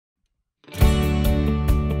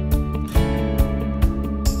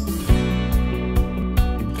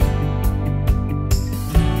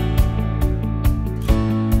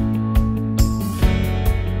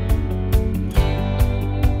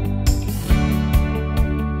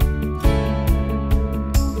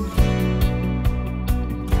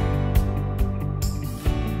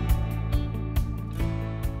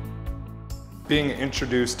Being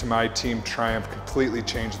introduced to myTEAM Triumph completely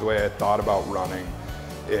changed the way I thought about running.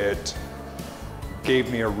 It gave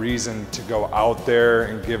me a reason to go out there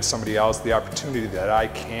and give somebody else the opportunity that I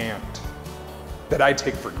can't, that I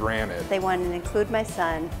take for granted. They wanted to include my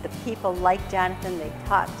son. The people like Jonathan, they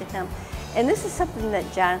talked to him. And this is something that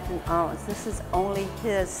Jonathan owns. This is only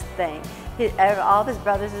his thing. All of his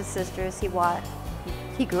brothers and sisters, he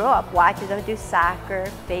grew up watching them do soccer,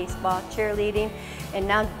 baseball, cheerleading, and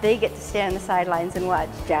now they get to stand on the sidelines and watch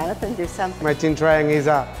Jonathan do something. myTEAM Triumph is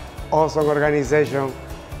an awesome organization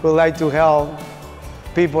who like to help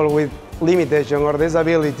people with limitation or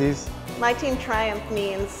disabilities. myTEAM Triumph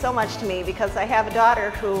means so much to me because I have a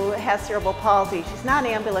daughter who has cerebral palsy. She's not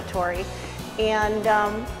ambulatory, and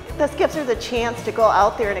this gives her the chance to go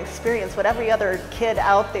out there and experience what every other kid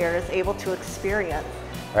out there is able to experience.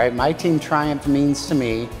 Right, myTEAM Triumph means to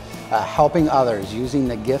me helping others, using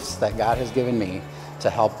the gifts that God has given me to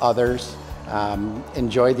help others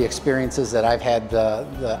enjoy the experiences that I've had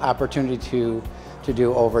the opportunity to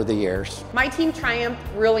do over the years. myTEAM Triumph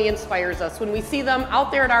really inspires us. When we see them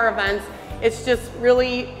out there at our events, it's just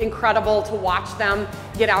really incredible to watch them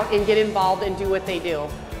get out and get involved and do what they do.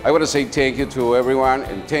 I want to say thank you to everyone,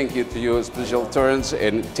 and thank you to you, Special Turns,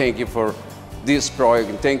 and thank you for this project,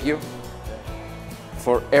 and thank you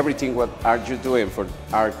for everything what are you doing for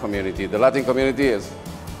our community. The Latin community is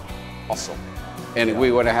awesome, and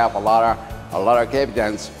we want to have a lot of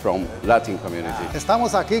captains from Latin community.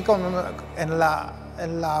 Estamos aquí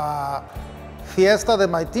en la fiesta de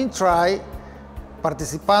myTEAM Triumph,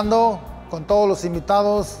 participando con todos los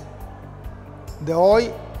invitados de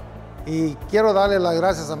hoy, y quiero darle las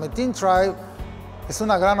gracias a myTEAM Triumph. Es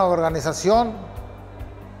una gran organización.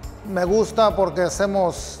 Me gusta porque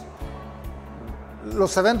hacemos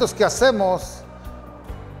los eventos que hacemos,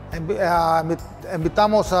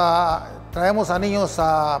 traemos a niños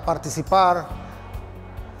a participar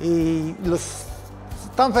y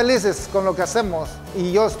están felices con lo que hacemos,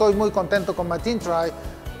 y yo estoy muy contento con myTEAM Triumph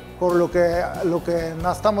por lo que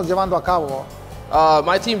nos estamos llevando a cabo.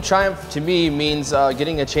 myTEAM Triumph to me means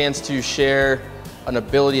getting a chance to share an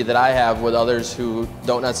ability that I have with others who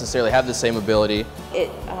don't necessarily have the same ability.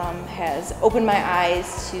 It has opened my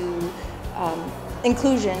eyes to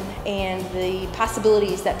inclusion and the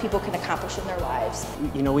possibilities that people can accomplish in their lives.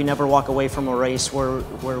 You know, we never walk away from a race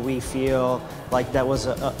where we feel like that was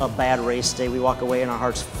a bad race day. We walk away and our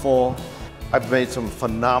heart's full. I've made some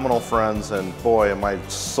phenomenal friends, and boy, am I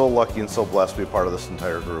so lucky and so blessed to be a part of this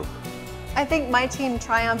entire group. I think myTEAM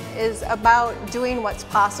Triumph is about doing what's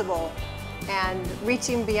possible and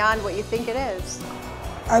reaching beyond what you think it is.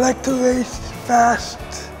 I like to race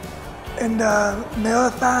fast in the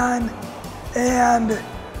marathon and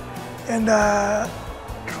in the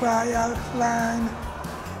triathlon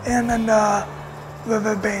and in the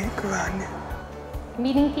riverbank run.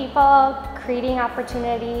 Meeting people, creating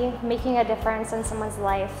opportunity, making a difference in someone's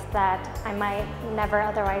life that I might never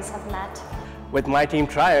otherwise have met. With myTEAM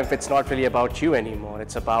Triumph, it's not really about you anymore.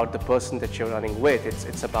 It's about the person that you're running with.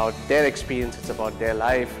 It's about their experience, it's about their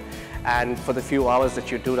life. And for the few hours that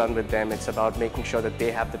you do run with them, it's about making sure that they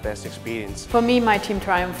have the best experience. For me, myTEAM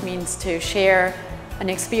Triumph means to share an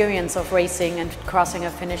experience of racing and crossing a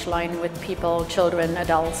finish line with people, children,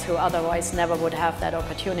 adults who otherwise never would have that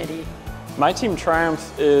opportunity. myTEAM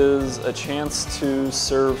Triumph is a chance to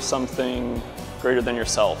serve something greater than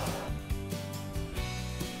yourself.